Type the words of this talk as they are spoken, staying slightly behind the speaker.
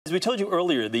As we told you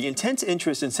earlier, the intense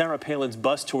interest in Sarah Palin's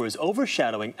bus tour is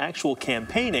overshadowing actual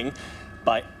campaigning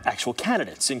by actual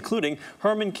candidates, including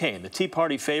Herman Cain, the Tea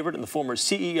Party favorite and the former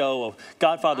CEO of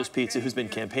Godfather's Pizza, who's been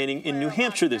campaigning in New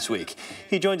Hampshire this week.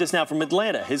 He joins us now from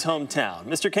Atlanta, his hometown.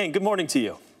 Mr. Cain, good morning to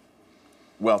you.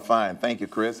 Well, fine. Thank you,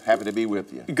 Chris. Happy to be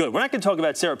with you. Good. We're not going to talk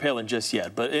about Sarah Palin just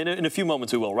yet, but in a few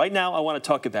moments we will. Right now, I want to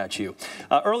talk about you.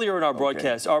 Earlier in our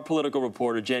broadcast, our political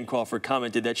reporter, Jan Crawford,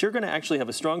 commented that you're going to actually have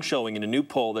a strong showing in a new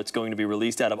poll that's going to be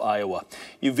released out of Iowa.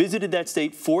 You visited that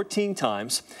state 14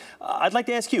 times. I'd like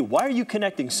to ask you, why are you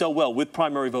connecting so well with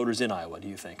primary voters in Iowa, do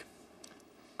you think?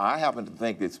 I happen to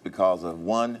think it's because of,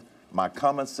 one, my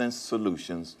common sense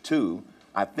solutions. Two,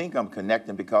 I think I'm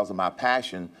connecting because of my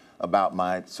passion about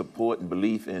my support and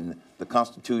belief in the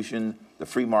Constitution, the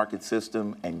free market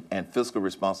system, and fiscal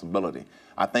responsibility.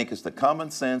 I think it's the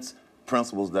common sense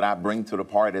principles that I bring to the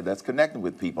party that's connecting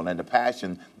with people and the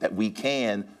passion that we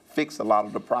can fix a lot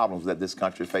of the problems that this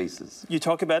country faces. You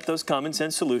talk about those common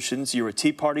sense solutions. You're a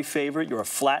Tea Party favorite. You're a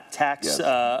flat tax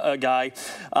guy.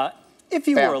 If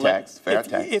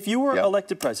you were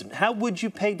elected president, how would you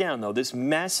pay down, though, this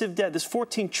massive debt, this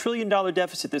 $14 trillion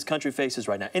deficit this country faces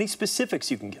right now? Any specifics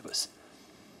you can give us?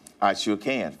 I sure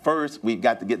can. First, we've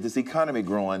got to get this economy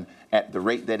growing at the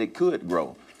rate that it could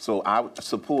grow. So I would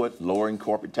support lowering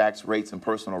corporate tax rates and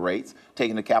personal rates,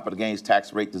 taking the capital gains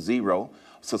tax rate to zero,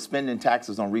 suspending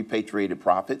taxes on repatriated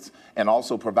profits, and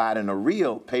also providing a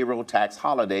real payroll tax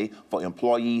holiday for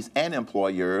employees and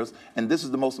employers. And this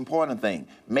is the most important thing,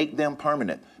 make them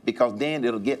permanent, because then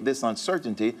it'll get this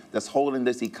uncertainty that's holding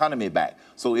this economy back.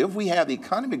 So if we have the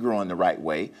economy growing the right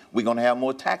way, we're going to have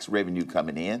more tax revenue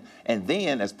coming in. And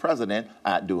then as president,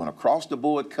 I'd do an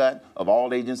across-the-board cut of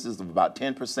all agencies of about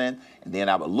 10%, and then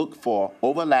I would look for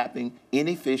overlapping,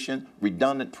 inefficient,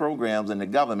 redundant programs in the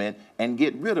government and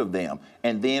get rid of them.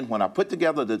 And then when I put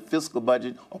together the fiscal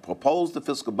budget or propose the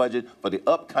fiscal budget for the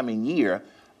upcoming year,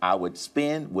 I would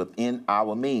spend within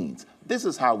our means. This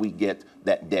is how we get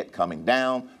that debt coming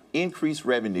down, increase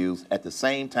revenues, at the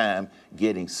same time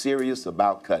getting serious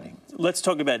about cutting. Let's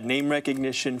talk about name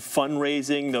recognition,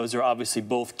 fundraising. Those are obviously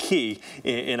both key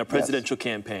in a presidential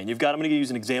campaign. I'm going to use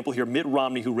an example here. Mitt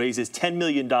Romney, who raises $10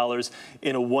 million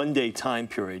in a one-day time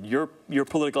period. Your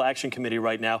political action committee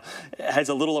right now has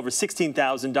a little over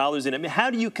 $16,000 in it. How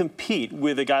do you compete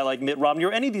with a guy like Mitt Romney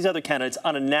or any of these other candidates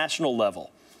on a national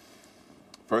level?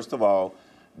 First of all,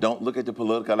 don't look at the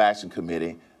Political Action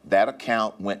Committee. That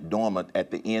account went dormant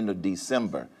at the end of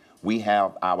December. We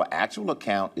have our actual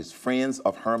account is Friends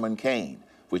of Herman Cain,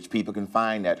 which people can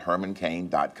find at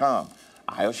hermancain.com.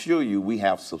 I assure you we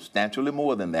have substantially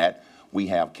more than that. We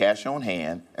have cash on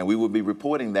hand, and we will be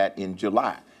reporting that in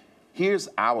July. Here's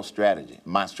our strategy,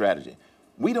 my strategy.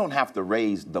 We don't have to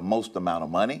raise the most amount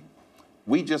of money.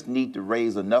 We just need to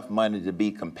raise enough money to be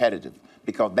competitive,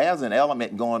 because there's an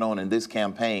element going on in this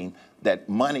campaign that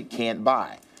money can't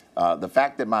buy. The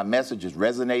fact that my message is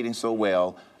resonating so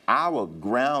well, our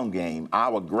ground game,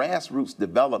 our grassroots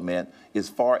development is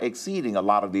far exceeding a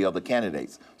lot of the other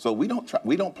candidates. So we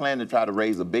don't plan to try to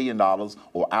raise $1 billion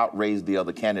or outraise the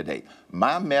other candidate.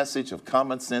 My message of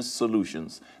common sense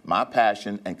solutions, my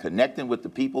passion, and connecting with the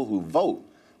people who vote,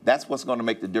 that's what's going to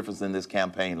make the difference in this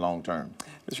campaign long term.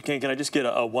 Mr. Cain, can I just get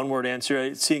a one-word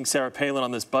answer? Seeing Sarah Palin on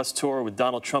this bus tour with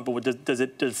Donald Trump, does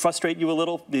it frustrate you a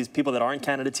little, these people that aren't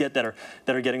candidates yet that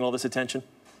are getting all this attention?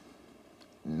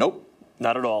 Nope.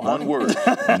 Not at all. One word.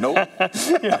 Nope.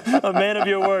 A man of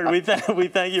your word. We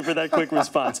thank you for that quick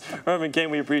response. Herman Cain,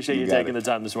 we appreciate you taking the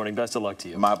time this morning. Best of luck to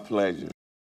you. My pleasure.